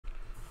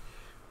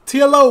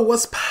TLO,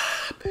 what's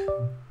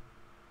poppin'?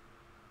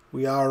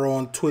 We are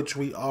on Twitch.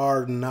 We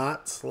are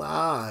not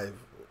live.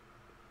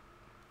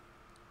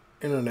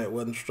 Internet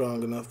wasn't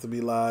strong enough to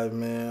be live,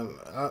 man.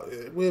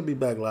 We'll be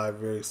back live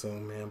very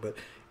soon, man. But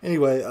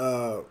anyway,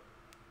 you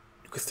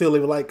can still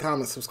leave a like,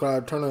 comment,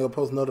 subscribe, turn on your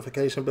post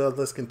notification bells.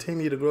 Let's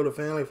continue to grow the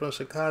family from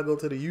Chicago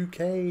to the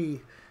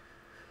UK.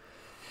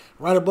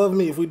 Right above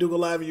me, if we do go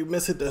live and you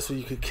miss it, that's where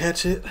you could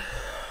catch it.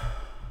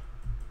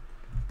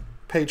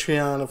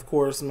 Patreon, of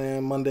course,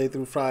 man. Monday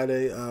through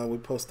Friday, we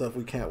post stuff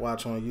we can't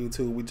watch on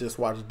YouTube. We just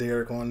watch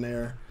Derek on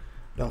there.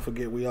 Don't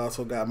forget, we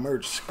also got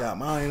merch. Got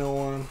mine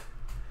on.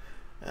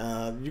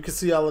 You can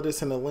see all of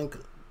this in the link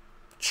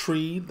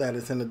tree that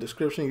is in the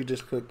description. You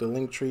just click the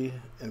link tree,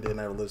 and then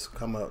that'll just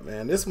come up,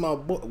 man. This is my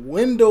boy,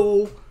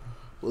 Wendell.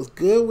 What's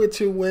good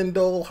with you,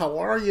 Wendell? How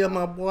are you,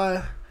 my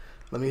boy?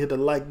 Let me hit the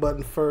like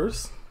button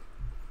first.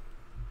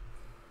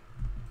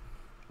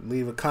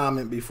 Leave a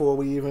comment before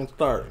we even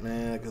start,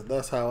 man, because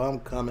that's how I'm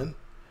coming.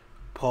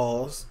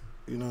 Pause.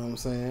 You know what I'm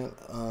saying?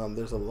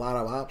 There's a lot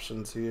of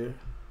options here.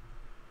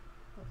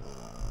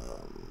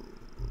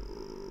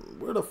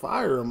 Where the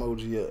fire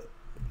emoji at?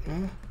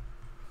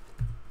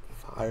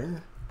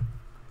 Fire.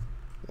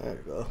 There you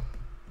go.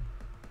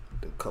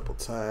 Do a couple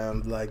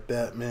times like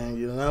that, man,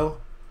 you know?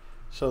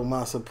 Show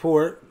my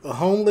support. The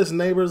homeless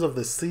neighbors of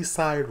the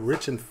Seaside,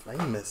 rich and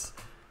famous.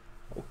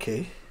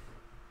 Okay.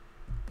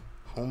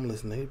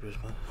 Homeless neighbors,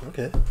 man.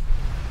 Okay.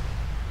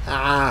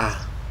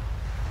 Ah.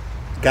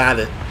 Got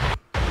it.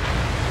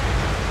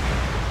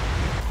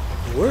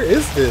 Where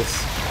is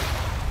this?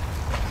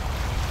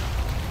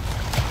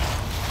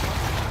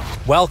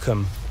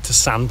 Welcome to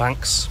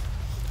Sandbanks,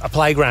 a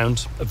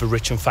playground of the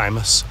rich and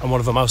famous and one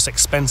of the most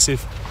expensive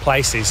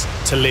places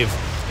to live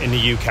in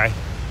the UK.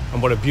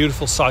 And what a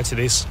beautiful sight it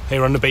is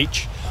here on the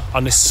beach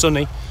on this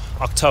sunny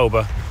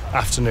October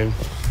afternoon.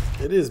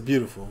 It is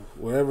beautiful.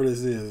 Wherever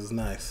this is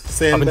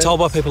nice. I've been told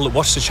by people that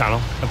watch the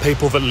channel and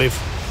people that live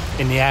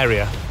in the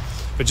area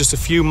that just a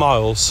few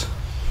miles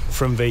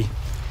from the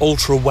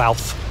ultra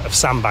wealth of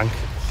Sandbank,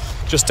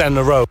 just down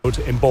the road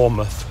in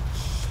Bournemouth,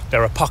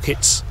 there are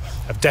pockets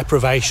of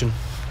deprivation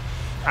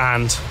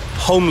and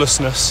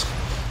homelessness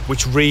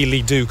which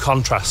really do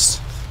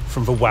contrast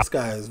from the wealth.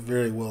 This guy is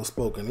very well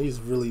spoken. He's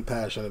really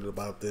passionate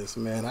about this,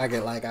 man. I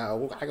get like, I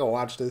go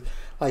watch this.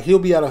 Like, he'll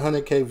be at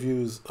 100K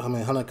views,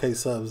 100K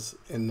subs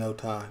in no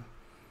time.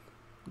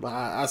 But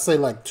I say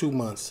like 2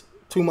 months.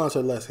 2 months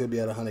or less, he'll be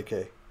at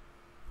 100K.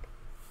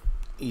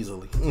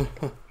 Easily.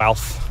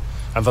 Wealth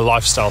and the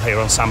lifestyle here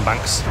on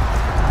Sandbanks. Ooh,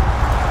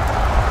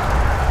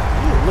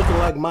 looking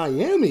like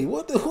Miami.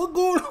 What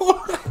going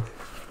on?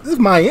 This is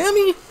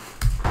Miami?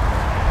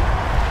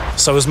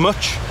 So as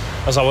much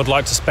as I would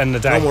like to spend the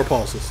day no more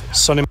pulses,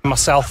 sunning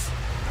myself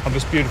on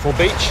this beautiful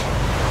beach,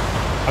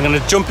 I'm going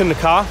to jump in the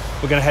car.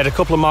 We're going to head a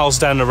couple of miles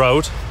down the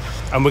road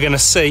and we're going to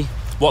see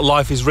what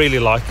life is really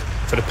like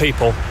for the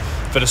people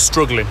that are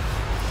struggling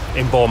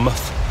in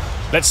Bournemouth.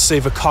 Let's see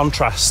the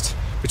contrast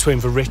between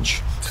the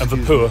rich and the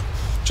poor,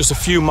 just a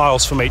few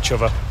miles from each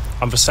other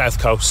on the south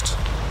coast.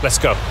 Let's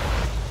go.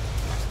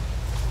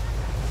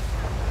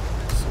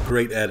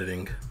 Great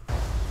editing.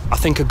 I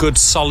think a good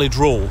solid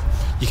rule,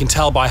 you can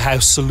tell by how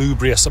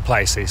salubrious a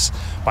place is,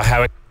 by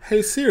how it...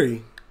 Hey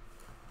Siri,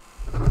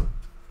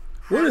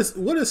 what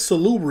is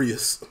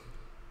salubrious?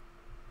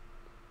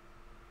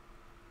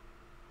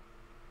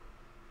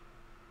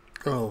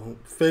 Oh,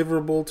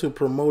 favorable to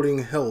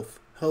promoting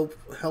healthful.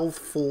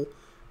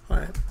 All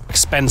right.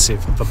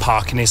 Expensive the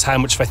parking is, how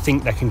much they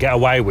think they can get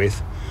away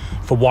with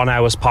for 1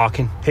 hour's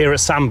parking. Here at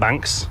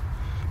Sandbanks,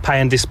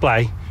 pay and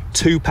display,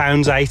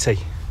 £2.80.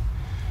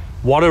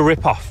 What a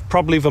rip-off.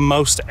 Probably the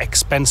most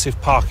expensive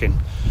parking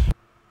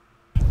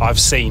I've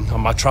seen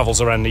on my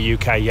travels around the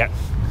UK yet.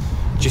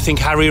 Do you think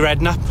Harry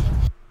Redknapp?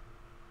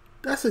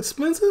 That's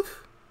expensive?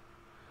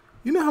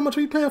 You know how much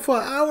we paying for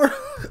an hour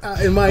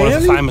in Miami? One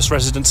of the famous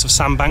residents of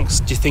Sandbanks.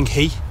 Do you think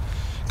he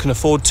can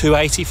afford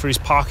 $2.80 for his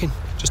parking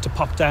just to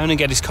pop down and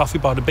get his coffee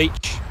by the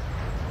beach?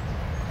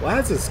 Why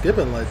is it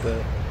skipping like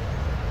that?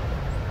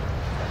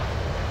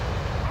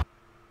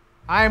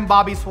 I'm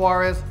Bobby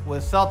Suarez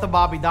with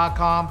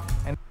SeltaBobby.com,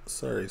 and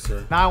sorry,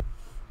 sir. Now,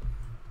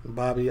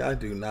 Bobby, I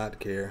do not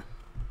care.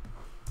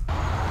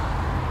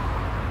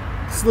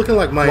 It's looking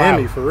like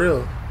Miami, wow. For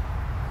real.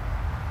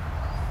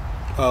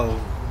 Oh.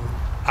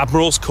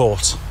 Admiral's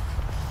Court.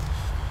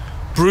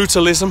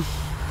 Brutalism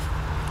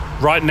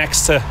right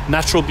next to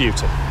natural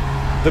beauty.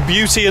 The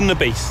Beauty and the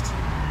Beast.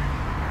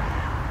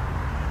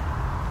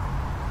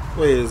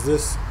 Wait, is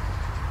this...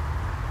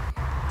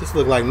 This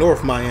look like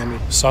North Miami.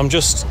 So I'm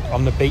just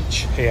on the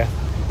beach here,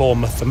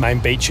 Bournemouth, the main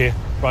beach here,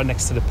 right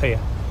next to the pier,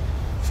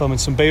 filming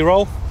some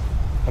B-roll.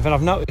 And then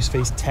I've noticed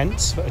these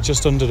tents that are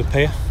just under the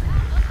pier.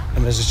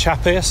 And there's a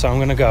chap here, so I'm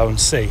going to go and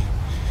see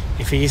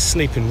if he is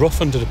sleeping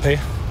rough under the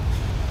pier,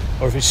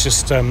 or if it's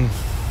just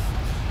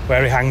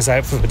where he hangs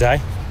out for the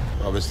day.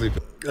 I've been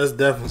sleeping. That's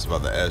definitely... It's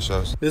about the air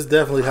shows. This is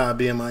definitely how I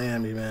be in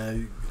Miami,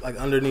 man. Like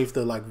underneath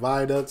the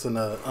viaducts and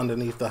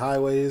underneath the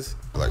highways.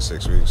 Like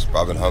 6 weeks.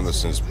 But I've been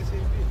homeless since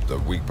the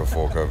week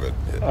before COVID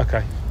hit.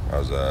 Okay. I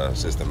was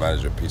assistant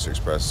manager at Pizza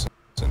Express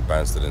in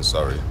Banstead in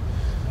Surrey.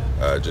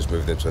 Just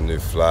moved into a new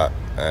flat,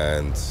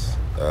 and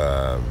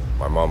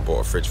my mum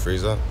bought a fridge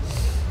freezer.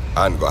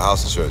 I hadn't got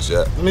house insurance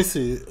yet. Let me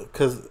see,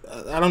 because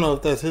I don't know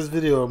if that's his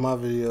video or my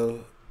video.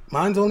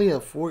 Mine's only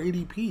at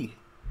 480p.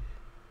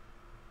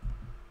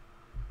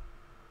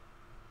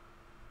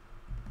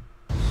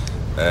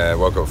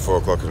 Woke up at 4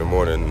 o'clock in the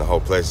morning and the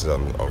whole place is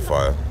on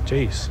fire.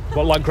 Jeez.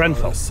 What, like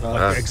Grenfell?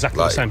 Like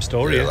exactly the same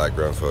story, yeah? Like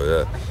Grenfell,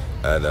 yeah.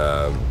 And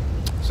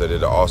so I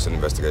did an arson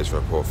investigation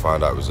report,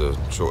 found out it was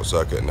a short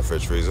circuit in the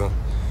fridge freezer.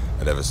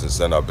 And ever since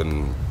then I've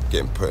been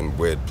getting put in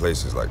weird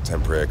places like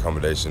temporary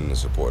accommodation and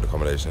supported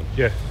accommodation.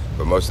 Yeah.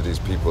 But most of these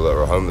people that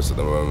are homeless at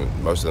the moment,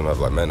 most of them have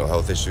like mental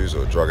health issues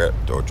or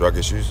drug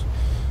issues.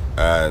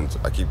 And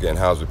I keep getting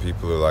housed with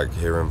people who are like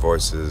hearing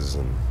voices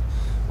and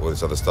all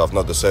this other stuff.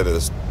 Not to say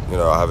that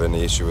I have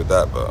any issue with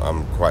that, but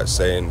I'm quite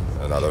sane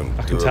and I don't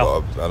do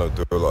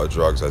a lot of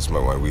drugs. I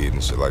smoke my weed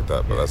and shit like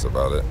that, but that's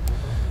about it.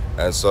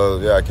 And so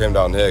yeah, I came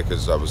down here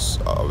because I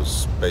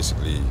was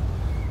basically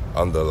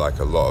under like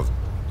a lot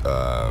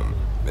of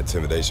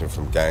intimidation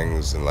from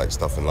gangs and like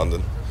stuff in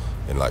London,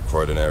 in like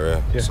Croydon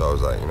area. Yeah. So I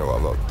was like, you know what,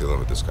 I'm not dealing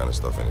with this kind of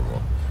stuff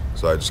anymore.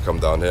 So I just come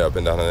down here. I've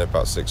been down here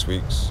about 6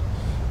 weeks,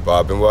 but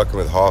I've been working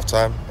with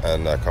Halftime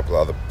and a couple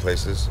of other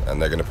places,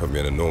 and they're gonna put me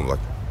in a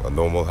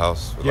normal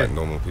house with like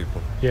normal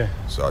people. Yeah.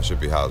 So I should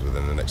be housed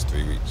within the next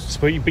 3 weeks.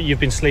 But you've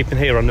been sleeping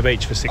here on the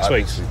beach for 6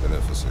 weeks? I've been sleeping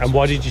here for 6 weeks. And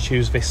why did you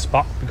choose this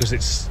spot? Because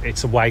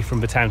it's away from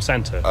the town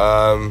centre?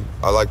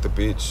 I like the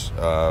beach.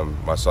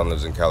 My son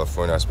lives in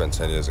California. I spent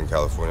 10 years in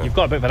California. You've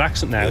got a bit of an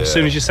accent now. Yeah. As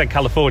soon as you said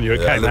California, it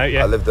came out,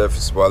 I lived there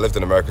I lived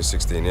in America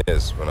 16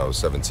 years when I was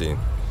 17.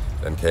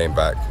 Then came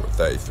back at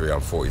 33.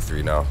 I'm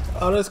 43 now.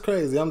 Oh, that's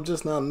crazy. I'm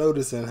just now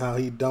noticing how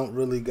he don't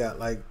really got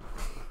like,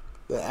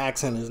 the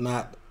accent is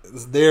not,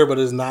 it's there, but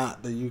it's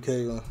not the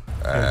UK one.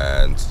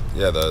 And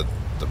yeah, the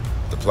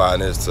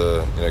plan is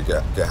to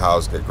get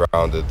housed, get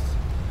grounded,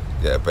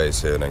 get a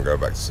base here, and then go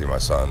back to see my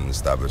son and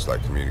establish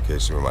like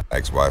communication with my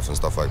ex-wife and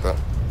stuff like that.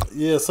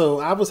 Yeah, so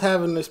I was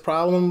having this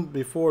problem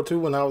before too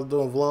when I was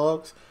doing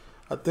vlogs.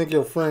 I think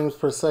your frames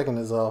per second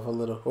is off a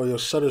little, or your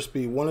shutter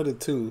speed, one of the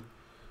two.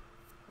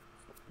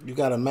 You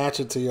gotta match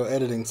it to your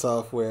editing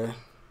software.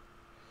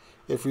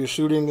 If you're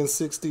shooting in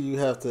 60, you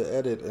have to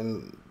edit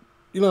and.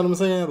 You know what I'm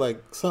saying?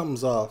 Like,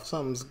 something's off.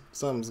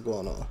 Something's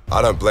going on.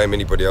 I don't blame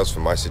anybody else for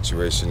my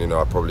situation.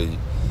 I probably,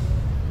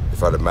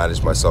 if I'd have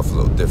managed myself a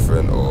little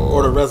different,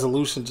 or the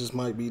resolution just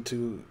might be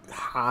too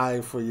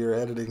high for your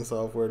editing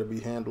software to be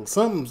handled.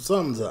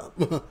 Something's up.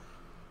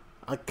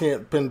 I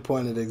can't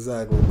pinpoint it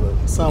exactly, but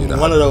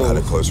one of those. I had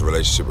a close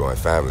relationship with my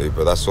family,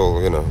 but that's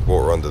all,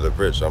 water under the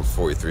bridge. I'm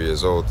 43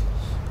 years old,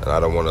 and I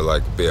don't want to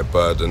like be a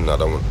burden. I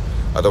don't want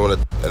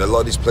to. And a lot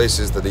of these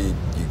places that you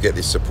get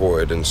these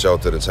supported and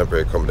sheltered and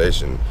temporary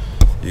accommodation,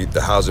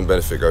 the housing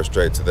benefit goes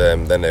straight to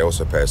them. Then they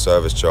also pay a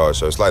service charge,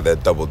 so it's like they're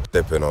double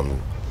dipping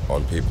on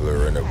people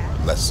who are in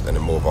a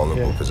more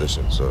vulnerable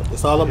position. So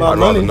it's all about I'd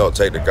money. rather not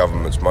take the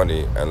government's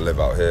money and live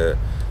out here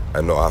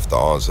and not have to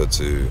answer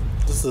to.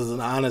 This is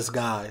an honest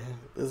guy.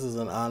 This is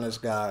an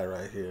honest guy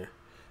right here.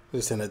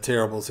 Just in a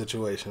terrible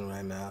situation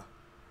right now.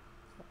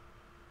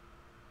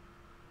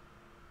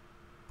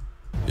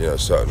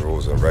 Certain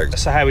rules and regs.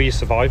 So how are you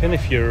surviving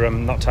if you're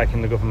not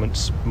taking the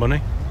government's money?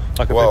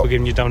 Like, are people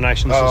giving you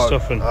donations and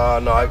stuff? And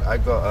no, I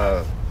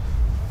got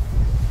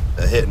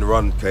a hit and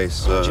run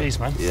case.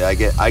 Jeez, man. Yeah,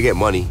 I get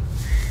money.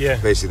 Yeah.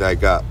 Basically, I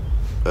got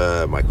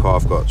my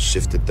calf got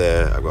shifted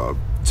there. I got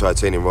a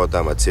titanium rod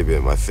down my tibia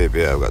and my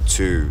fibia. I've got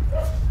 2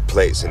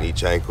 plates in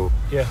each ankle.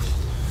 Yeah.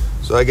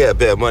 So I get a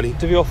bit of money.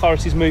 Do the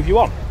authorities move you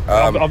on?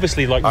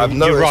 Obviously, like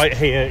you're right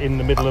here in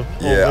the middle of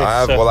all this. I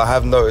have. Well, I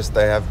have noticed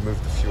they have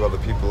moved a few other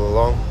people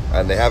along,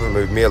 and they haven't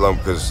moved me along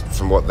because,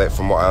 from what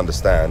I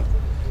understand,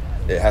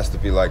 it has to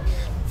be like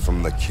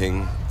from the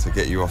king to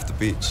get you off the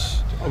beach.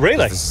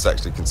 Really? This is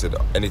actually considered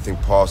anything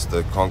past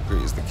the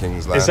concrete is the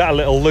king's land. Is that a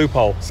little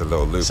loophole? It's a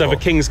little loophole. So the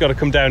king's got to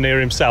come down here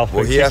himself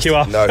and kick you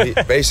off. No,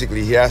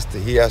 basically he has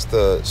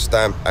to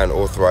stamp and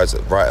authorize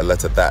it, write a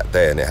letter that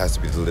day, and it has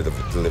to be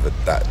delivered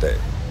that day.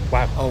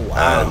 Wow. Oh,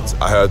 wow.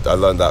 And I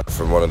learned that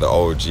from one of the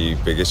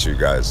OG Big Issue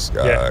guys,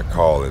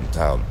 Carl in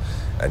town,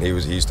 and he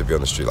used to be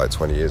on the street like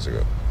 20 years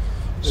ago.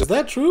 Is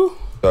that true?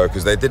 So,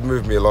 because they did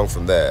move me along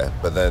from there,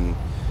 but then,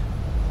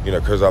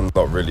 because I'm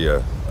not really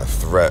a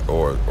threat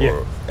or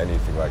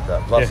anything like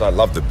that. Plus, I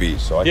love the beach,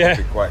 so I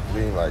keep it quite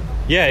clean. Like,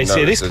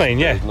 it is clean.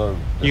 Yeah.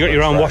 You got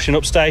your own washing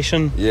up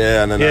station.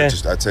 Yeah, and then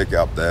I take it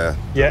up there.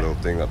 The little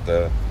thing up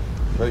there.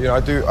 But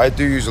I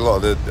do use a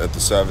lot of the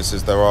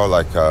services. There are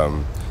like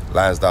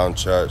Lansdowne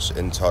Church,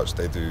 In Touch.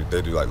 They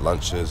do like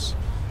lunches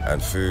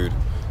and food.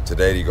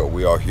 Today you got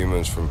We Are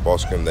Humans from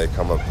Boscombe. They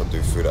come up and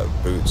do food at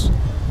Boots.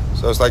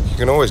 So it's like you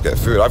can always get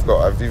food.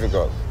 I've even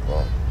got.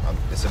 Well,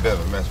 it's a bit of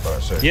a mess, but I'll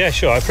show you. Yeah,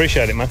 sure. I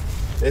appreciate it, man.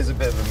 It's a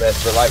bit of a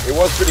mess, but like it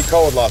was pretty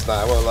cold last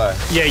night, I won't lie.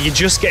 Yeah, you're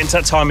just getting to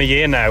that time of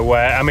year now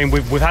where, I mean,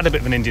 we've had a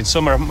bit of an Indian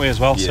summer, haven't we, as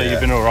well? Yeah. So you've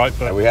been all right.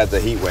 But and we had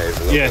the heat wave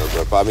a little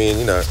bit, but I mean,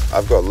 you know,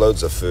 I've got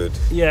loads of food.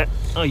 Yeah.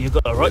 Oh, you've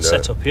got a right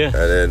setup, yeah. And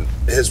then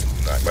here's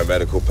like, my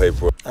medical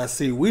paperwork. I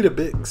see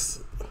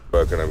Weetabix.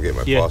 And I'm getting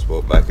my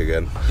passport back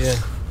again. Yeah.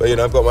 But you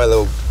know, I've got my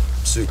little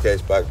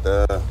suitcase back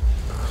there.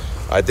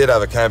 I did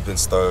have a camping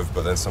stove,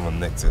 but then someone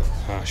nicked it.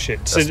 Oh shit!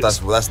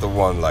 That's the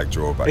one like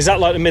drawback. Is that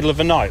like the middle of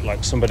the night?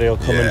 Like somebody will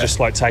come and just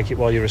like take it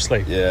while you're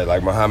asleep? Yeah,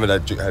 like Mohammed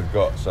had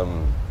got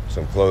some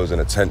clothes and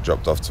a tent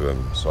dropped off to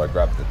him, so I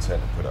grabbed the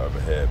tent and put it over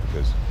here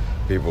because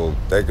people,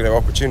 they're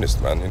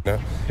opportunists, man. You know,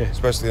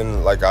 especially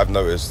in like I've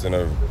noticed, you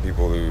know,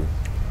 people who.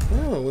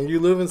 Yeah, when you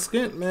live in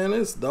skint, man,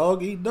 it's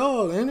dog eat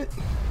dog, ain't it?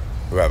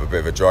 Who have a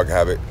bit of a drug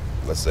habit.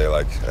 Let's say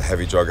like a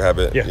heavy drug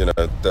habit, you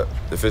know,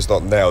 if it's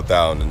not nailed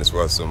down and it's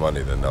worth some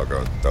money, then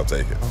they'll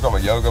take it. I've got my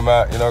yoga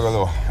mat, you know, I've got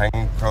little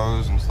hang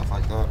clothes and stuff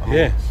like that. I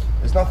mean,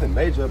 it's nothing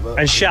major, but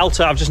and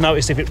shelter. I've just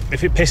noticed if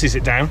it pisses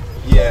it down,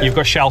 you've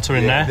got shelter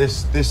in there.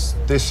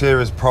 This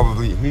here is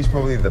he's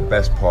probably the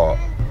best part.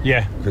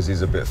 Yeah, because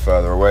he's a bit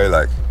further away.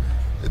 Like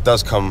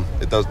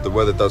the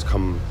weather does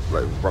come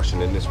like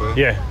rushing in this way.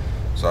 Yeah.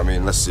 So I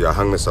mean, let's see. I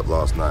hung this up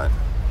last night.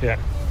 Yeah.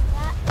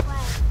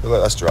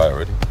 Look, that's dry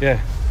already. Yeah.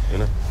 You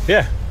know?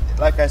 Yeah.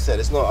 Like I said,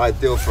 it's not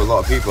ideal for a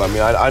lot of people. I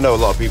mean, I know a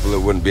lot of people that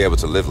wouldn't be able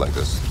to live like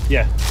this.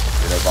 Yeah.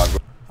 You know,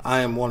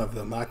 I am one of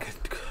them. I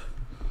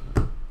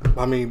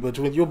mean, but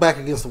when you're back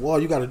against the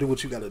wall, you got to do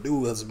what you got to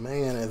do as a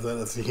man,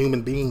 as a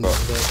human being. Then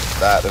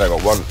I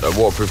got a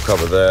waterproof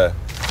cover there.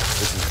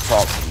 This is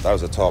top. That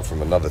was a top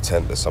from another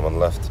tent that someone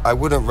left. I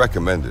wouldn't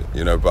recommend it,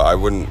 you know, but I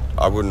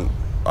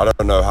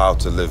don't know how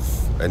to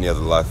live any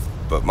other life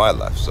but my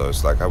life. So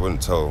it's like I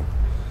wouldn't tell.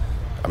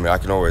 I mean, I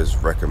can always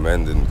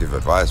recommend and give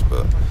advice,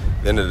 but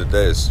at the end of the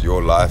day, it's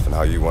your life and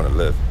how you want to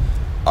live.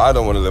 I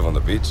don't want to live on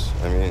the beach.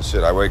 I mean,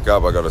 shit, I wake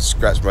up, I got to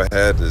scratch my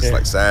head. There's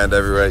like sand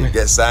everywhere. You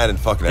get sand and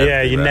fucking everything.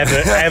 Yeah, you never,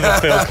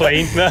 ever feel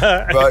clean.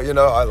 But, you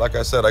know, like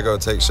I said, I go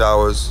and take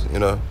showers, you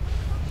know.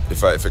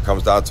 If it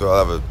comes down to it,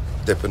 I'll have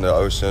a dip in the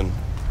ocean,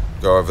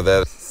 go over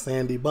there.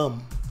 Sandy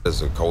bum.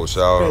 There's a cold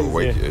shower.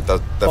 It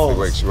definitely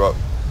wakes you up.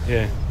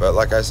 Yeah. But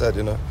like I said,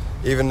 you know,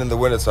 even in the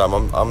wintertime,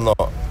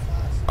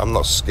 I'm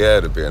not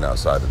scared of being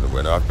outside in the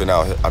winter. I've been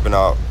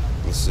out,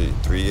 let's see,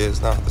 3 years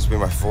now. This will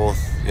be my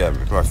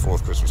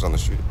fourth Christmas on the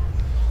street.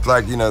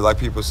 Like, you know, like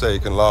people say, you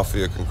can laugh or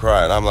you can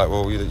cry. And I'm like,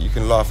 well, you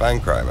can laugh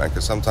and cry, man,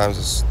 because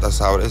sometimes that's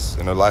how it is.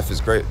 You know, life is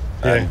great.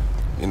 Yeah. And,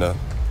 you know.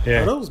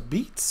 Yeah. Are those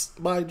Beats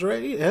by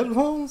Dre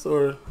headphones,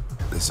 or?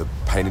 It's a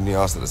pain in the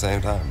ass at the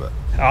same time, but.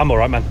 I'm all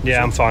right, man.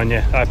 Yeah, I'm fine,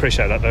 yeah. I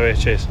appreciate that, though. Yeah,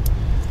 cheers.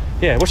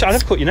 Yeah, I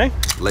never caught your name.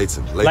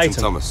 Leighton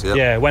Thomas, yeah.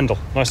 Yeah, Wendell.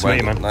 Nice to meet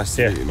you, man. Nice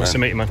to meet you, man. Nice to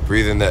meet you, man.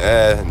 Breathing the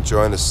air,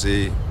 enjoying the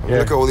sea. I mean,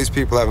 look at all these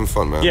people having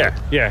fun, man. Yeah,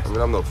 yeah. I mean,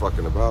 I'm not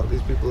fucking about.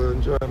 These people are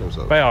enjoying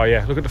themselves. They are,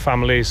 yeah. Look at the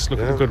families, look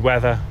at the good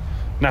weather,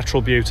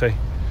 natural beauty.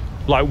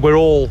 Like, we're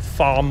all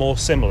far more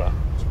similar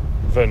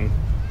than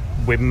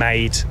we're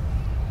made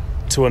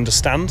to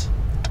understand.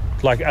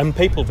 Like, and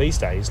people these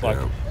days, like,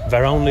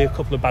 they're only a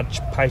couple of bad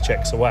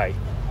paychecks away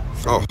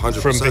from,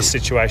 100%. From this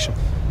situation.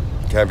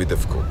 Can be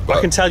difficult. But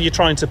I can tell you're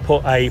trying to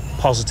put a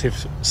positive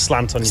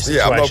slant on your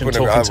situation,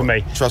 talking to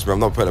me. Trust me, I'm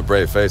not putting a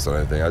brave face on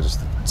anything. I just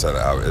said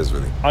it how it is,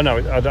 really. I know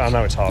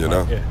it's hard, you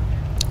know? Yeah.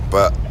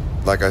 But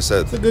like I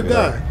said, he's a good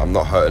guy. Know, I'm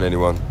not hurting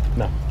anyone.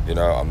 No. You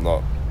know, I'm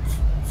not,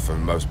 for the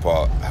most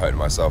part, hurting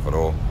myself at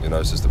all. You know,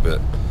 it's just a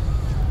bit.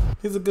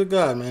 He's a good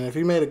guy, man. If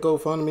he made a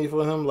GoFundMe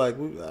for him, like,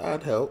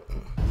 I'd help.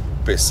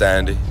 Bit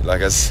sandy,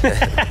 like I said.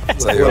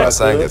 Tell you what,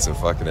 sand gets in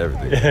fucking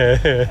everything.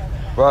 Yeah.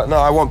 But no,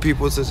 I want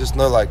people to just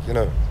know, like, you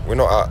know, we're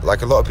not out,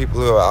 like a lot of people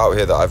who are out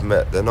here that I've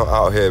met, they're not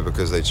out here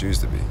because they choose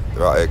to be.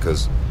 They're out here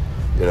because,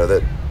 you know,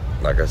 they're,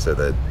 like I said,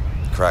 they're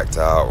cracked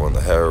out or on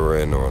the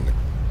heroin or on the,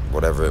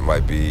 whatever it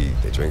might be.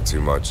 They drink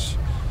too much,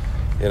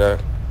 you know,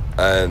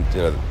 and,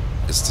 you know,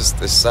 it's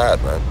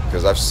sad, man,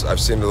 because I've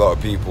seen a lot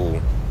of people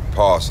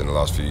pass in the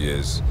last few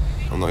years.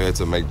 I'm not here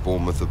to make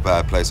Bournemouth a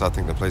bad place. I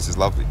think the place is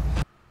lovely.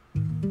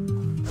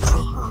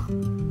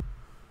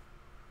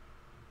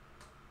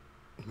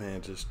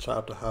 Man, just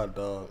chopped a hot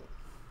dog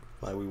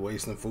like we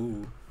wasting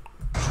food.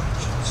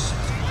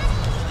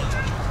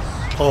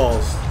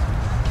 Pause.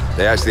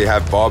 They actually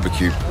have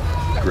barbecue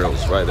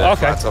grills right there.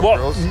 Okay, what?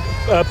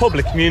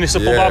 Public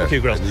municipal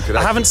barbecue grills.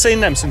 I haven't seen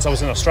them since I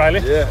was in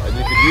Australia. Yeah, and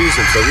you could use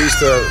them. So we used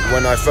to,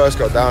 when I first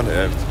got down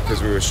here,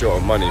 because we were short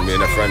of money, me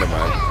and a friend of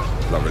mine,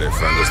 not really a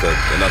friend, just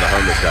another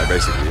homeless guy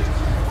basically.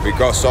 We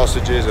got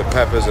sausages and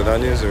peppers and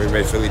onions, and we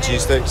made Philly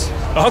cheesesteaks.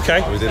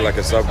 Okay. We did like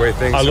a Subway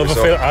thing. I love a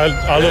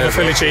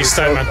Philly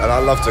cheesesteak, man. And I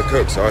love to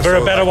cook, so there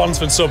are better ones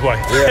than Subway.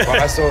 Yeah, but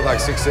I sold like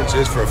 6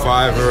 inches for a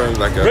 $5 and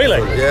like a really?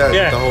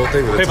 The whole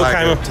thing with people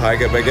the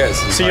tiger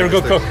baguettes. So you're a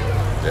good cook.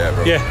 Yeah,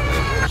 bro.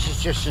 Yeah. This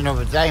is just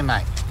another day,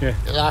 mate. Yeah.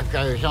 Life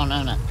goes on,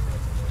 innit?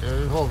 So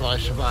we've all got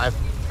to survive.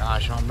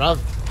 Nice one, bro.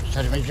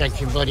 So they've been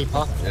drinking bloody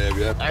pop.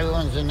 Yeah.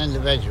 Everyone's an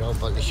individual,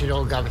 but they should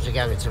all gather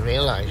together to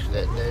realise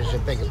that there's a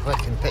bigger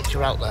fucking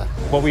picture out there.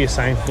 What were you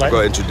saying? I've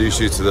got to introduce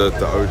you to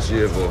the OG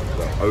of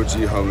the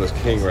OG homeless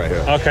king right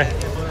here. Okay.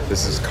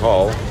 This is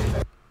Carl.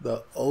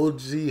 The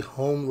OG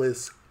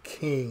homeless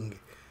king.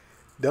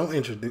 Don't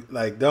introduce,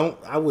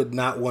 I would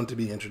not want to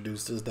be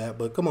introduced as that,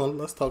 but come on,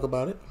 let's talk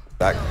about it.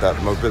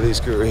 That mobility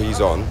scooter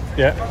he's on,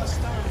 Yeah.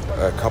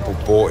 a couple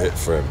bought it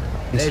for him.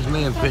 There's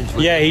me and Prince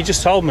William. Yeah, he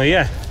just told me,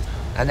 yeah.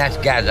 And that's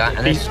Gaza,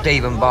 and that's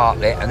Stephen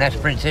Bartlett, and that's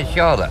Princess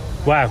Charlotte.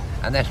 Wow.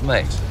 And that's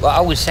me. Well, I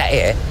was sat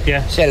here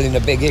selling a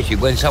big issue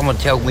when someone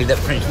told me that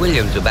Prince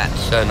William's about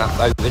to turn up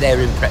over there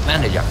in Prep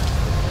Manager.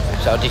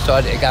 So I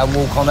decided to go and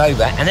walk on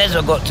over, and as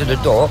I got to the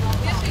door,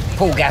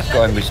 Paul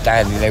Gascoigne was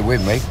standing there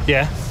with me.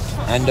 Yeah.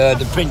 And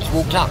the Prince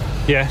walked up.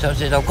 Yeah. So I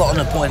said, I've got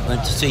an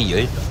appointment to see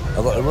you.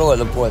 I've got a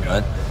royal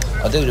appointment.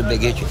 I'll do the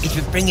big issue. He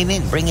said, bring him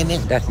in.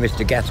 That's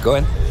Mr.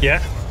 Gascoigne.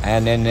 Yeah.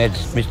 And then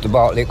there's Mr.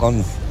 Bartlett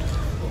on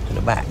to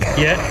the back.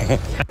 Yeah.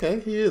 Okay,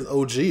 he is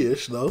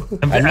OG-ish though.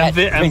 And that's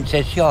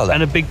Princess Charlotte.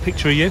 And a big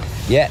picture of you.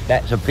 Yeah,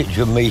 that's a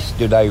picture of me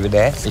stood over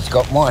there. It's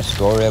got my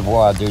story of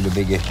why I do the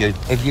big issue.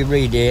 If you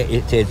read here,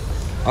 it said,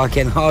 I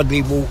can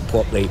hardly walk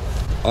properly.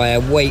 I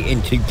am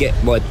waiting to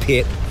get my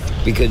PIP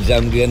because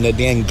I'm going to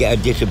then get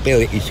a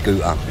disability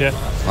scooter. Yeah.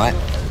 Right?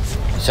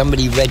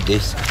 Somebody read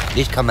this.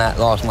 This come out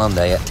last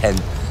Monday at 10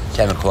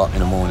 o'clock in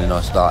the morning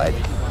I started.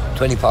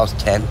 20 past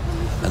 10.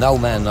 An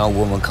old man and an old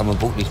woman come and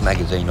bought this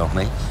magazine off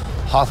me.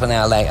 Half an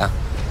hour later,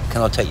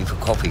 can I take you for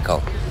coffee,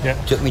 Cole?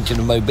 Yeah. Took me to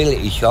the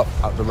mobility shop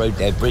up the road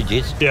there,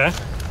 Bridges. Yeah.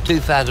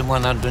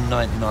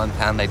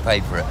 £2,199 they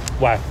paid for it.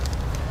 Wow.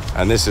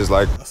 And this is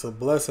like... That's a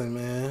blessing,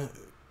 man.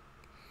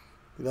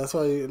 That's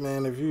why,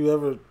 man, if you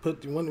ever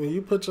when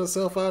you put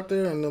yourself out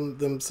there in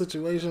them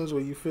situations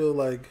where you feel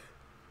like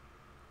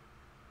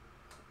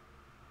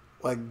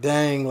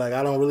dang, like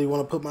I don't really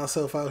want to put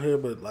myself out here,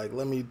 but like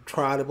let me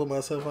try to put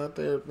myself out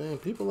there, man,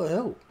 people will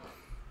help.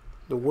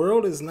 The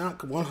world is not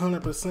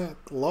 100%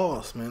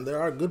 lost, man. There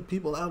are good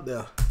people out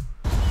there.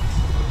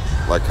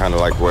 Like kind of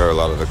like where a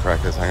lot of the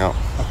crackers hang out.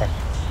 Okay.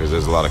 Because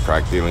there's a lot of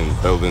crack dealing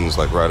buildings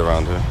like right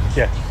around here.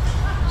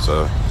 Yeah.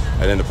 So,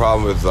 and then the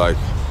problem with like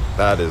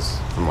that is,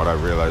 from what I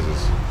realize,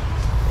 is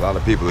a lot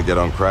of people that get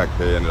on crack,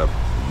 they ended up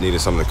needing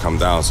something to come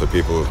down. So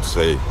people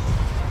say,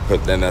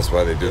 but then that's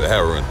why they do the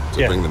heroin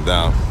to bring them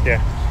down.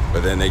 Yeah.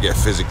 But then they get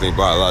physically,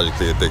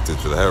 biologically addicted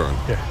to the heroin.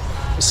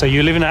 Yeah. So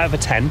you're living out of a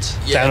tent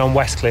down on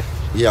Westcliff.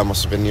 Yeah, I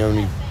must have been the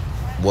only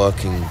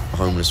working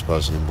homeless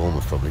person in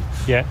Bournemouth, probably.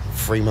 Yeah.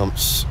 3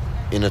 months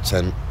in a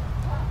tent,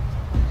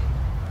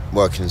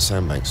 working in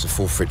sandbanks, the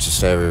fourth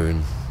richest area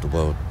in the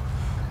world.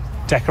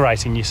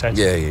 Decorating, you said?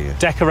 Yeah.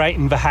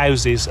 Decorating the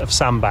houses of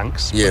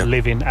sandbanks, but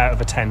living out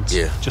of a tent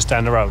just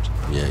down the road.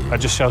 Yeah. That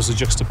just shows the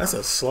juxtaposition. That's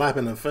a slap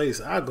in the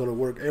face. I go to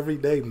work every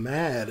day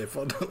mad if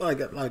I,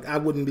 like I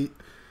wouldn't be.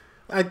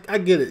 I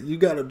get it. You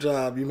got a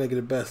job. You making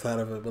the best out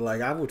of it. But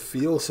like I would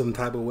feel some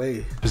type of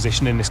way.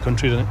 Position in this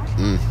country, doesn't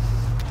it?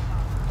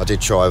 I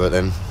did try, but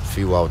then a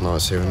few wild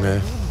nights here and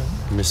there.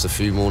 Missed a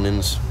few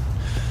mornings.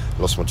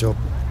 Lost my job.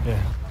 Yeah.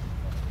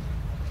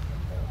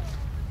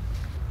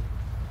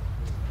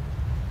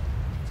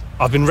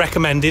 I've been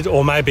recommended,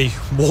 or maybe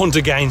warned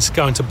against,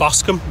 going to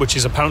Boscombe, which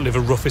is apparently the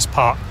roughest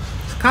part.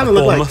 Kind of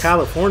look like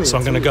California. So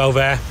I'm going to go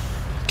there,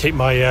 keep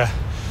my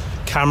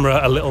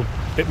camera a little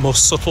bit more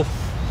subtle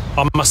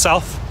on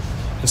myself,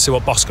 and see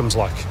what Boscombe's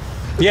like.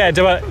 Yeah,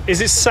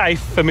 is it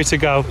safe for me to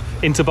go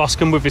into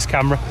Boscombe with this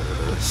camera?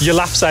 Your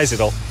laugh says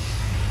it all.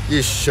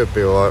 You should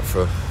be alright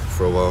for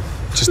a while.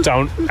 Just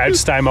don't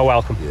outstay my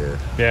welcome.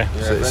 Yeah.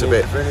 So it's a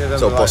bit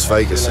sort of Las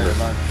Vegas, isn't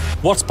it?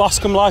 What's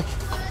Boscombe like?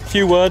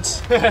 Few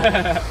words.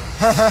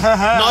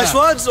 Nice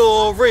words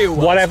or real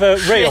words? Whatever,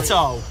 real.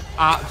 Shithole.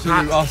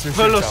 Absolute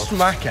full of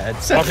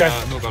smackheads. Okay.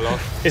 Not gonna lie.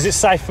 Is it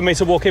safe for me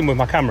to walk in with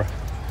my camera?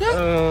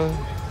 Yeah.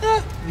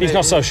 He's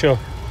not so sure.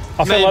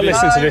 I feel like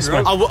listening to this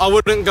one. I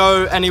wouldn't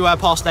go anywhere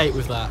past 8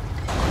 with that.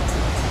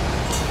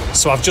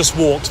 So I've just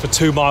walked for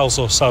 2 miles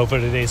or so, but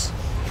it is,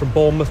 from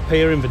Bournemouth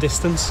Pier in the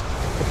distance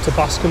up to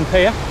Boscombe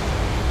Pier,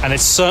 and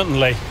it's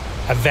certainly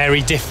a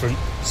very different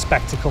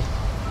spectacle.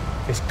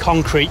 This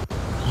concrete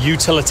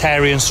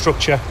utilitarian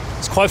structure,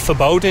 it's quite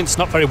foreboding, it's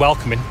not very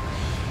welcoming,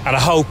 and I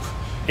hope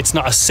it's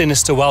not a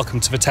sinister welcome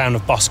to the town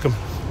of Boscombe,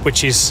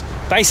 which is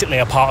basically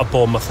a part of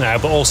Bournemouth now,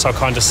 but also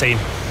kind of seen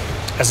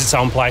as its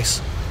own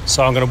place.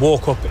 So I'm going to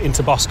walk up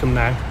into Boscombe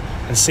now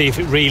and see if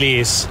it really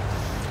is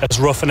as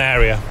rough an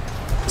area.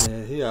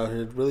 Yeah, he out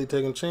here really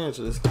taking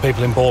chances. The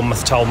people in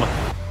Bournemouth told me.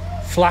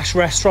 Flash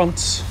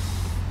restaurants,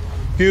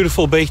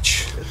 beautiful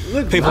beach,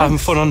 people having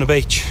fun on the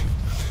beach,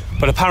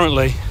 but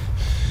apparently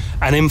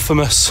an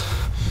infamous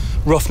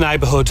rough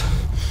neighbourhood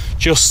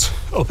just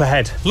up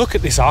ahead. Look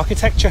at this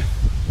architecture.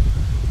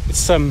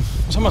 It's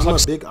almost I'm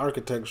like a big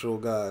architectural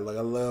guy. Like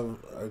I love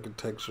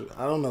architecture.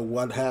 I don't know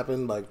what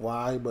happened, like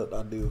why, but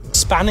I do.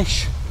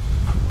 Spanish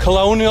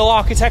colonial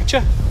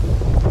architecture.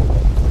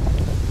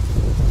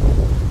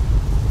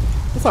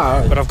 It's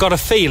alright. But I've got a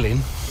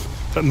feeling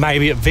that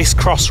maybe at this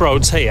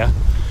crossroads here,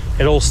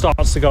 it all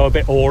starts to go a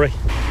bit awry.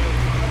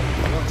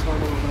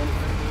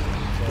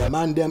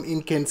 Man them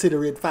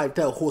inconsiderate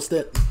 5-tel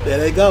hosted. There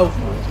they go.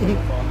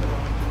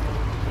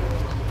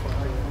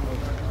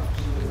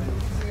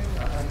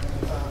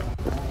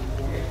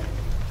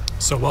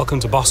 So welcome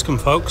to Boscombe,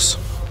 folks.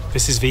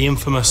 This is the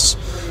infamous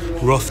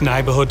rough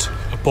neighbourhood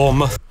of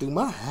Bournemouth. Do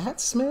my hat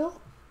smell?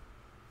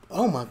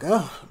 Oh my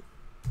God.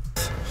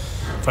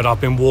 That I've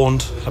been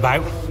warned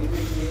about.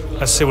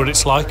 Let's see what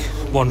it's like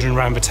wandering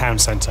around the town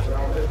centre.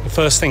 The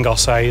first thing I'll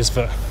say is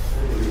that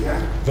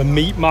the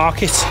meat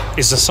market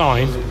is a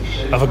sign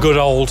of a good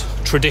old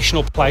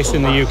traditional place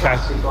in the UK.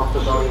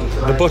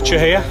 The butcher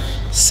here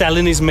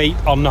selling his meat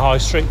on the high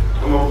street.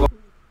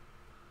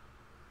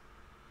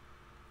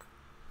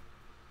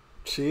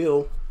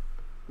 Chill.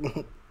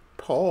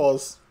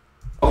 Pause.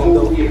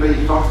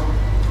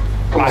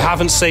 I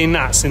haven't seen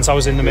that since I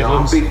was in the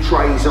Midlands. Big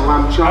trays of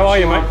lamb chops. How are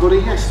you, mate? Buddy?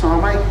 Yes,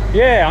 sorry, mate.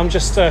 Yeah, I'm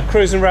just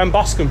cruising around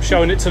Boscombe,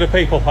 showing it to the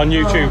people on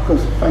YouTube. Oh,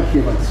 thank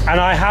you, mate. And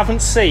I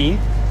haven't seen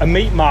a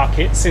meat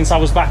market since I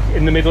was back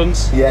in the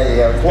Midlands.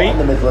 Yeah. What in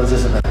the Midlands,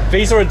 isn't it?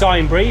 These are a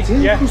dying breed,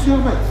 yeah.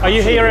 Are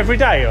you here every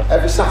day? Or?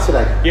 Every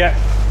Saturday. Yeah.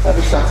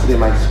 Every Saturday,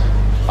 mate.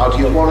 I'll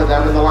do one of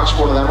them and the last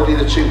one of them. I'll do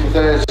the 2 for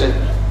Thursday.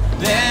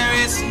 There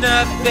is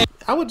nothing.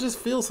 I would just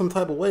feel some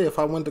type of way if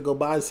I went to go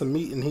buy some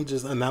meat and he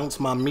just announced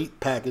my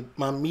meat packet,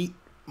 my meat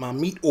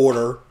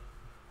order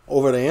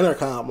over the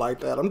intercom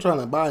like that. I'm trying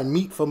to buy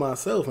meat for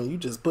myself and you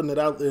just putting it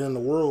out there in the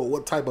world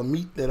what type of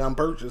meat that I'm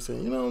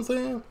purchasing. You know what I'm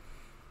saying?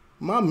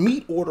 My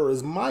meat order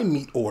is my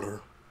meat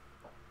order.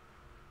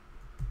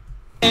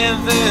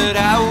 And that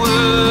I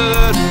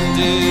wouldn't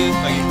do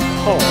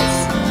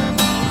Pause.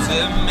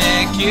 to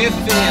make you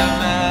feel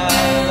my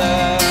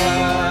love.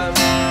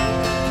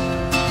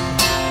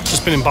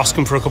 Just been in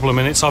Boscombe for a couple of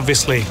minutes.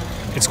 Obviously,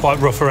 it's quite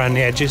rough around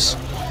the edges,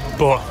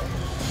 but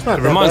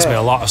it reminds me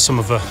a lot of some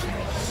of the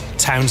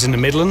towns in the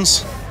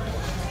Midlands.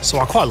 So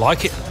I quite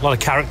like it. A lot of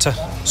character.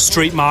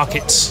 Street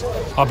markets.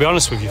 I'll be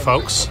honest with you,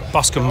 folks.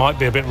 Boscombe might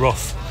be a bit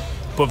rough,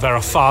 but there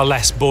are far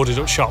less boarded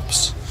up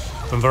shops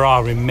than there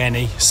are in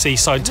many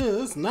seaside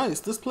Yeah, it's nice.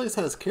 This place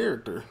has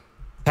character.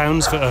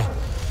 towns that are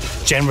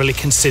generally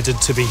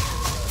considered to be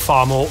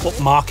far more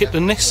upmarket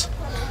than this.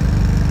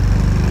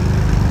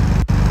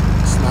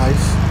 It's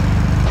nice.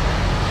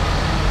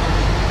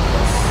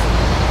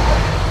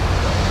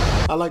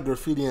 I like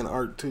graffiti and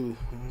art too.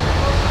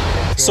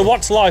 So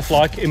what's life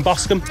like in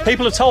Boscombe?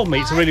 People have told me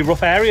it's a really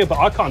rough area, but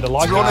I kind of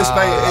like To be it. honest,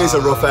 mate, it is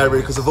a rough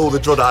area because of all the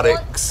drug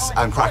addicts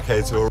and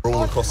crackheads who are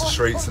all across the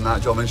streets and that,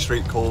 do you know what I mean?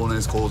 Street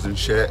corners causing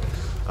shit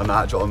and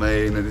that, do you know what I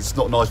mean? And it's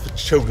not nice for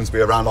children to be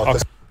around like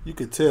this. You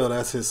could tell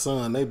that's his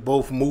son. They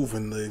both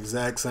moving the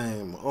exact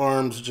same.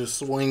 Arms just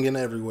swinging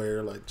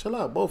everywhere. Like, chill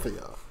out, both of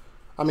y'all.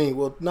 I mean,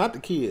 well, not the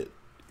kid.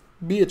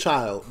 Be a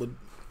child, but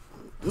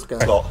this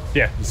guy.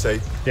 Yeah. You see?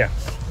 Yeah.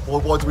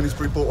 Well, why do we need to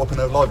be brought up in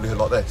a livelihood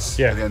like this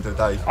Yeah. at the end of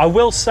the day? I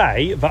will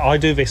say that I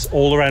do this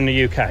all around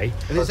the UK,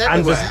 and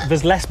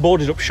there's less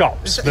boarded up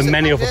shops than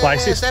many other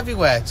places. It's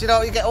everywhere. Do you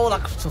know, you get all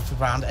that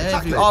stuff around.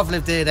 Exactly. I've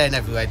lived here, there and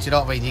everywhere. Do you know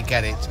what I mean? You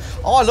get it.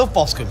 Oh, I love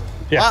Boscombe.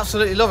 Yeah. I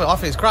absolutely love it. I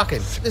think it's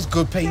cracking. There's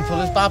good people,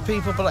 there's bad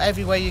people, but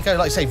everywhere you go,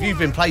 like you say, if you've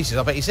been places,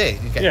 I bet you see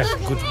it. You get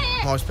good,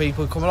 nice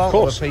people come along,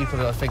 other people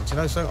that I think, do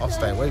you know, so I'll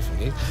stay away from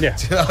you. Yeah.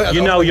 Do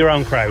you know, your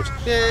own crowd.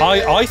 Yeah.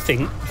 I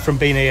think from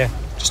being here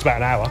just about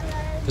an hour,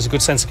 there's a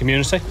good sense of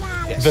community.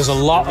 Yes. There's a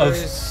lot of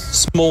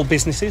small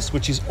businesses,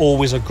 which is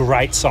always a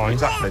great sign.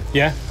 Exactly.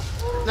 Yeah.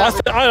 I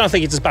don't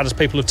think it's as bad as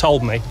people have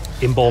told me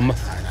in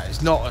Bournemouth. No,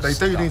 it's not. They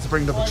do need to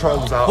bring the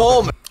patrols out.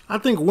 Bournemouth. I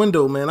think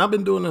Window, man, I've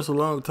been doing this a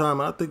long time.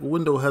 I think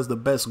Window has the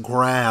best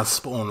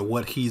grasp on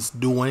what he's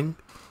doing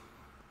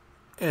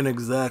and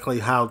exactly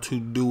how to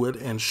do it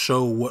and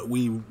show what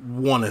we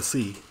want to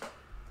see.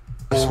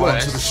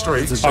 Onto the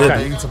streets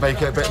Okay. to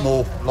make it a bit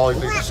more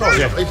lively. Sorry,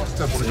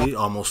 He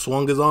almost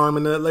swung his arm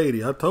in that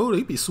lady. I told you,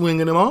 he be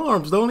swinging them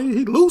arms, don't he?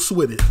 He loose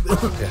with it.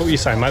 What were you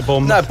saying, mate?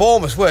 Bournemouth? No,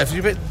 Bournemouth's worth. Have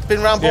you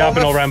been around Bournemouth? Yeah, I've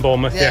been all around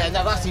Bournemouth, yeah.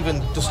 No, that's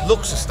even just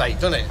looks a state,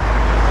 doesn't it?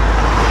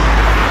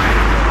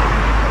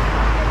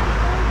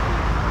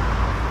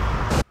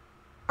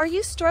 Are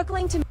you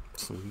struggling to...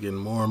 So we're getting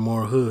more and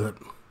more hood.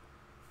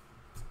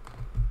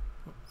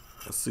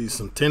 I see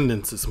some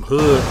tendencies, some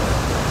hood.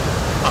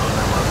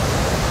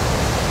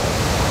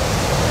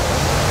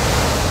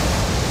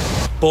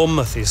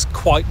 Bournemouth is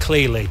quite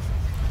clearly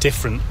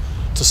different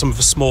to some of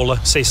the smaller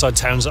seaside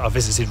towns that I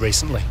visited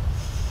recently.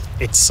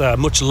 It's a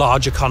much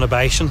larger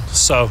conurbation,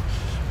 so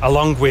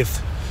along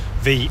with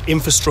the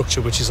infrastructure,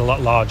 which is a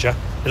lot larger,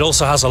 it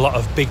also has a lot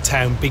of big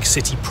town, big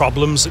city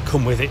problems that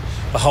come with it.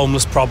 The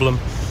homeless problem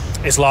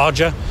is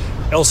larger.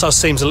 It also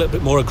seems a little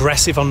bit more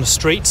aggressive on the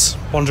streets.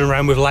 Wandering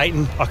around with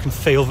Leighton, I can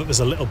feel that there's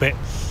a little bit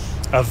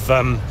of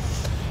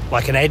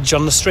like an edge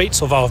on the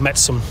streets, although I've met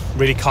some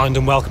really kind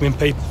and welcoming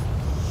people.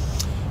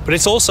 But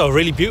it's also a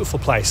really beautiful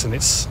place, and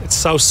it's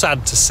so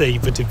sad to see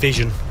the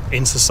division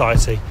in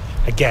society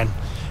again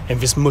in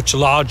this much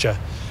larger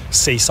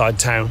seaside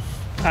town.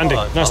 Andy,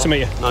 Hello, nice to meet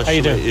you. Nice How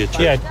you to doing? meet you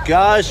too. Yeah.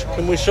 Guys,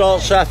 can we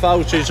sort Seth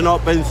out? He's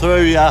not been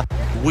through yet.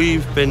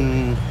 We've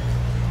been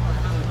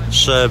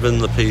serving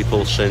the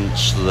people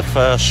since the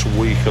first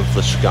week of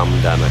the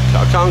scamdemic.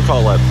 I can't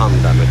call it a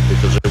pandemic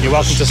because it You're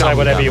was welcome to say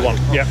whatever you want.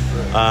 Yeah.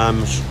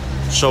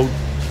 So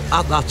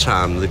at that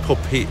time they put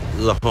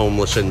the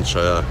homeless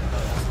into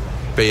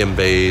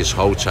B&Bs,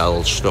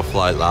 hotels, stuff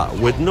like that,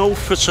 with no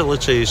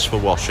facilities for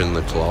washing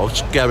the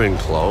clothes, getting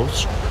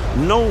clothes,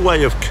 no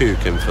way of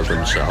cooking for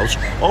themselves.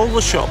 All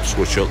the shops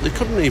were shut. They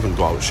couldn't even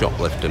go out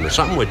shoplifting a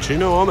sandwich, you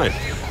know what I mean?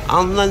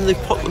 And then they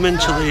put them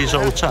into these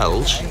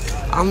hotels,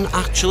 and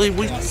actually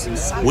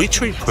we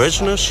treat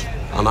prisoners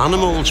and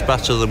animals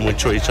better than we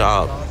treat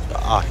our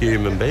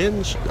human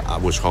beings. I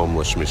was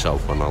homeless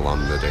myself when I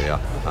landed here.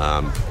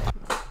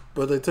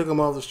 But they took them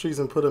off the streets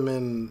and put them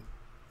in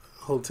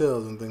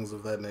hotels and things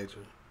of that nature.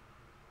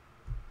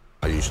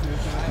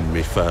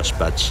 My first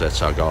bed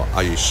sit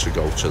I used to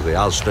go to the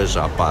Asda's,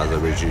 I'd buy the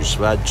reduced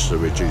veg, the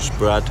reduced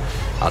bread,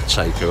 I'd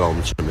take her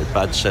home to my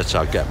bed sit,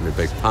 I'd get my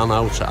big pan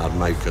out, I'd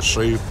make a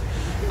soup,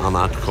 and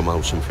I'd come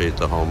out and feed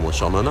the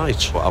homeless on a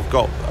night. But I've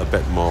got a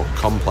bit more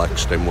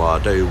complexed in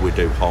what I do. We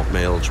do hot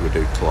meals, we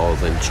do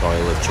clothing,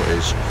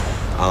 toiletries,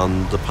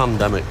 and the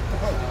pandemic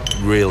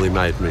really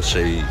made me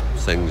see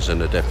things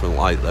in a different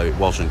light, though. It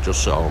wasn't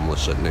just the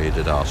homeless that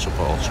needed our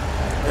support.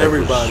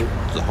 Everybody. It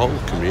was the whole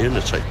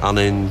community. And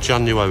in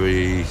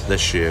January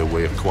this year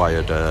we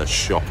acquired a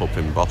shop up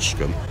in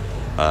Boscombe,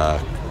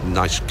 a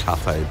nice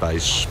cafe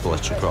base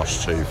split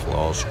across 2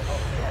 floors.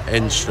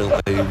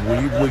 Instantly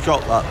we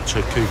got that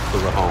to cook for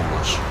the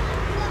homeless,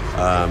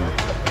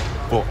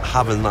 but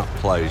having that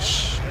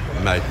place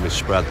made me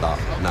spread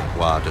that net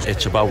wider.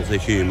 It's about the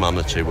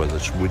humanity with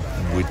us.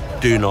 We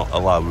do not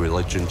allow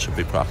religion to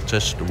be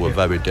practiced. We're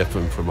very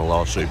different from a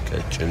lot of soup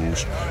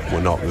kitchens.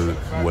 We're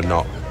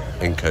not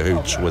in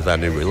cahoots with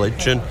any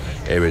religion.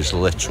 It is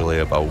literally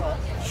about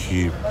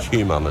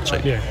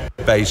humanity. Yeah.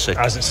 Basic.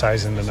 As it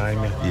says in the name.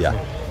 Yeah.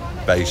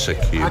 Basic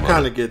humanity. I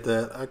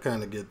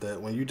kind of get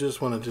that. When you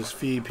just want to just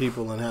feed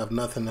people and have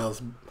nothing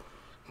else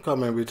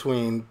come in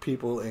between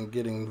people and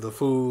getting the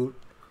food.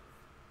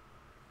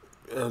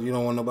 You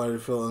don't want nobody to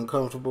feel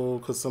uncomfortable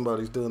because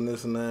somebody's doing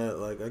this and that.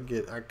 Like,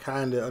 I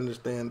kind of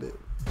understand it.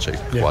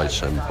 It's quite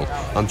simple.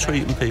 And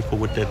treating people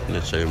with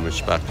dignity and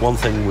respect. One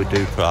thing we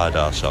do pride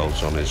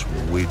ourselves on is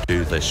we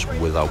do this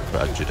without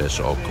prejudice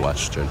or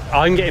question.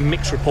 I'm getting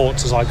mixed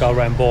reports as I go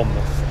around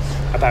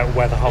Bournemouth about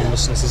whether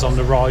homelessness is on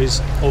the rise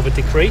or the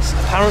decrease.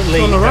 Apparently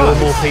there were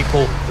more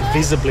people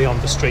visibly on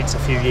the streets a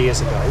few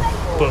years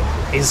ago, but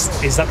is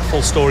that the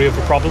full story of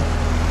the problem?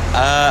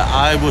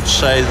 I would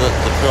say that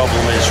the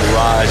problem is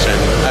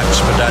rising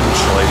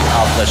exponentially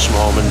at this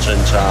moment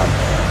in time,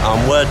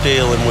 and we're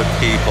dealing with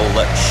people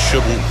that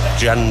shouldn't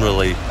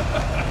generally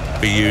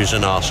be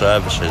using our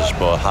services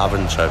but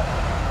having to.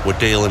 We're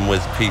dealing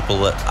with people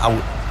that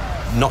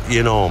not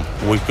your norm.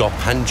 We've got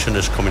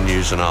pensioners coming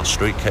using our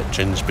street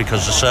kitchens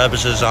because the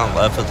services aren't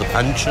there for the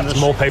pensioners.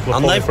 More people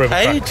are and they've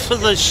paid for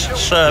these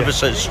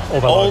services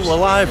all their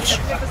lives.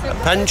 A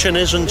pension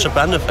isn't a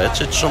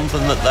benefit, it's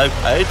something that they've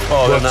paid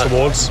for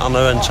and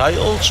are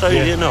entitled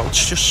to, you know.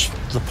 It's just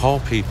the poor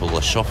people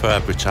that suffer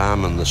every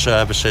time and the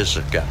services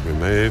that get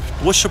removed.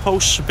 We're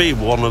supposed to be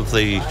one of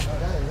the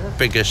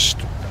biggest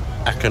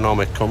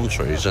economic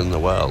countries in the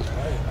world,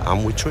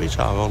 and we treat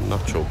our own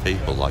natural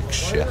people like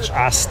shit.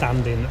 Our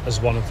standing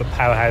as one of the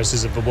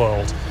powerhouses of the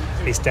world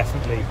is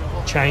definitely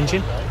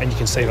changing, and you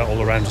can see that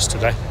all around us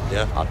today.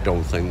 Yeah, I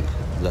don't think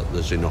that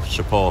there's enough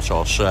support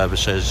or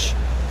services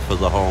for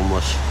the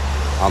homeless,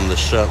 and there's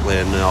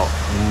certainly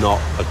not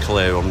a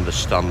clear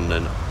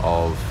understanding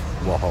of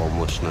what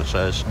homelessness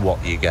is.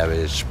 What you get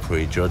is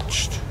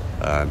prejudged.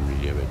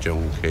 You're a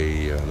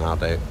junkie, you're an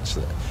addict,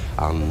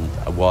 and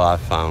what I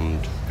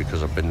found,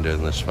 because I've been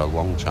doing this for a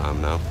long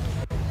time now,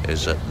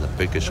 is that the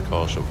biggest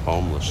cause of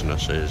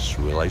homelessness is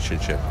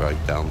relationship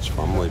breakdowns,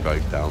 family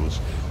breakdowns.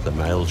 The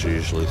males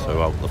usually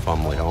throw out the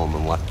family home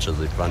and left to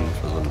defend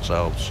for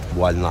themselves.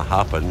 When that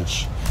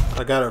happens...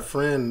 I got a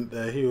friend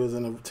that he was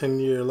in a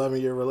 10-year,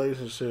 11-year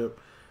relationship,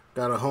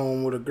 got a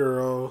home with a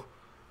girl,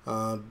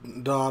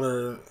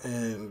 daughter,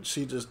 and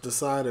she just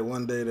decided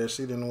one day that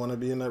she didn't want to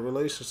be in that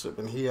relationship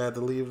and he had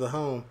to leave the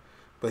home.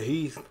 But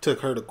he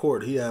took her to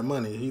court. He had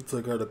money. He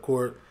took her to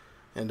court,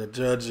 and the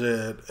judge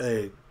said,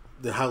 hey,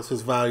 the house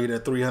was valued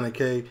at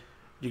 $300K.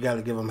 You got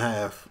to give him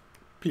half.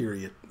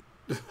 Period.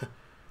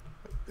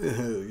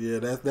 Yeah,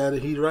 that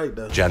he's right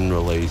though.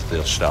 Generally,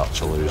 they'll start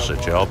to lose their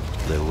job.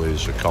 They'll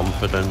lose their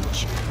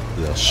confidence.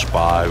 They'll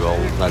spiral.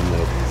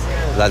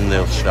 Then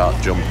they'll start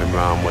jumping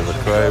around with a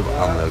crew,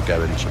 and they'll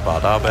go into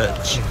bad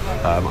habits.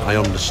 I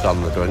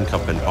understand the drink.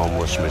 I've been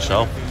homeless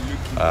myself.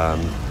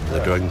 The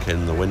drink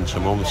in the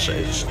winter months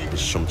is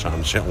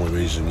sometimes the only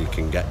reason you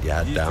can get your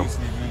head down.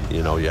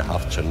 You know, you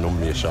have to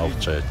numb yourself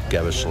to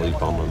get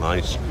asleep on the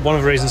night. One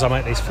of the reasons I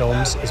make these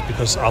films is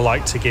because I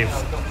like to give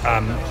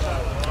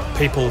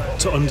people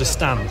to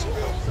understand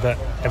that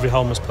every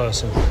homeless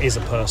person is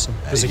a person.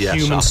 There's a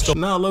human story.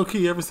 Now, low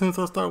key, ever since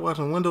I started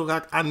watching Windows,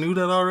 I knew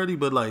that already,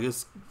 but like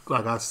it's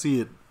like I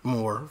see it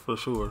more, for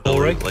sure.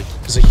 Story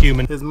as a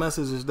human. His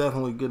message is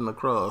definitely getting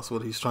across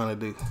what he's trying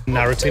to do.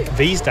 Narrative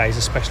these days,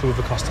 especially with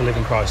the cost of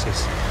living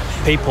crisis,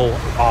 people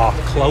are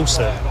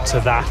closer to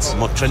that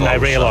than they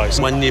realise.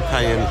 When you're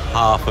paying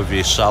half of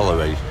your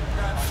salary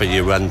for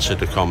your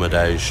rented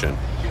accommodation,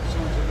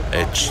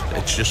 it's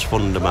just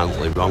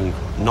fundamentally wrong.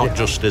 Not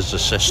just is the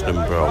system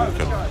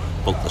broken,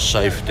 but the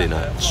safety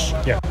nets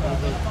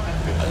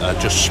are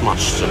just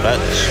smashed to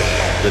bits.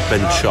 They've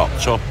been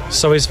chopped up.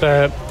 So is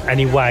there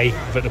any way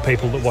that the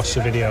people that watch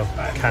the video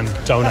can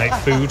donate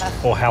food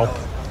or help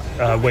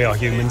We Are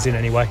Humans in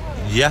any way?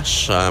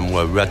 Yes,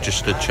 we're a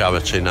registered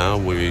charity now.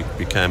 We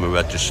became a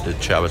registered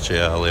charity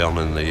early on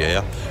in the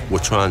year. We're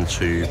trying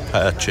to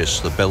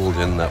purchase the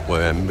building that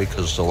we're in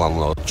because the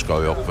landlord's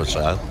got it up for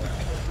sale.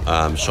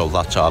 So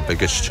that's our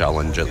biggest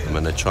challenge at the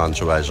minute, trying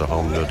to raise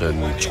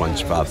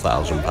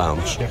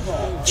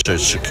 £125,000 to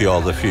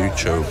secure the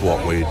future of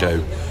what we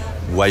do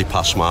way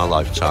past my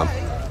lifetime,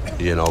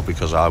 you know,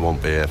 because I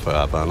won't be here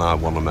forever and I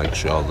want to make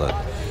sure that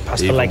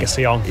pass the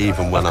legacy on.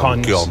 Even when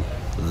I'm gone,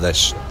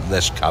 this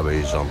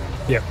carries on.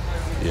 Yeah.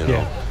 You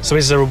know. So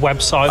is there a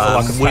website or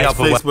like a we have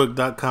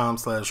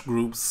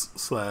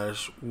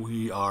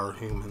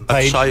facebook.com/groups/wearehumans.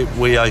 Website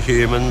We Are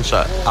Humans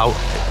at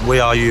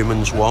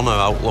wearehumans1 at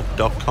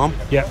outlook.com.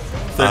 Yeah.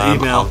 The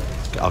email.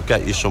 I'll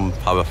get you some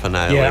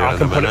paraphernalia. Yeah, I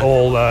can put it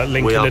all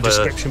link in the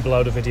description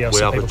below the video. We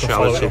so have people a can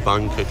follow charity it.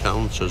 bank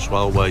account as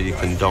well where you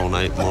can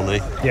donate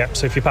money. Yeah,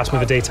 so if you pass me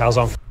the details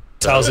on.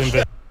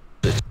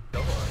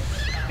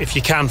 If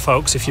you can,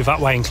 folks, if you're that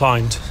way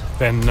inclined,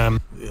 then...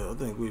 yeah, I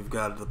think we've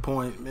got the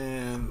point,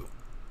 man.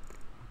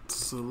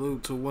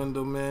 Salute to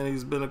Wendell, man.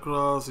 He's been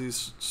across.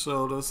 He's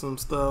showed us some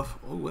stuff.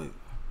 Oh, wait.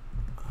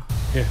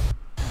 Yeah.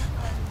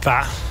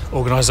 That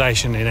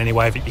organisation in any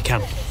way that you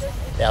can.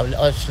 Yeah,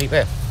 I sleep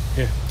here.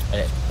 Yeah.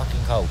 And it's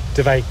fucking cold.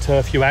 Do they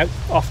turf you out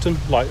often?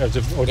 Like, or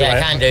do yeah,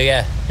 they can do,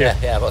 yeah.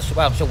 Yeah. Well,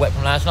 I'm still wet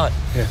from last night.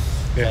 Yeah.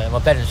 Yeah. My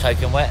bedding's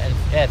soaking wet, and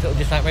yeah, people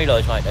just don't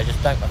realise, mate. They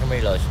just don't fucking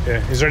realise.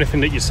 Yeah. Is there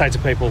anything that you say to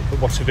people that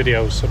watch the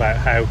videos about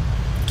how...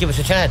 Give us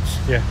a chance.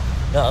 Yeah.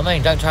 You know what I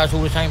mean? Don't tell us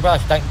all the same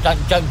brush. Don't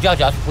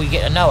judge us before you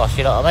get to know us,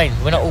 you know what I mean?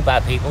 We're not all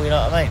bad people, you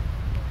know what I mean?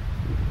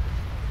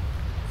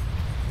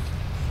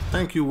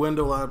 Thank you,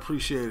 Wendell. I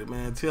appreciate it,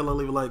 man. TL,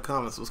 leave a like,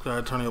 comment,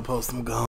 subscribe, turn on your post. I'm gone.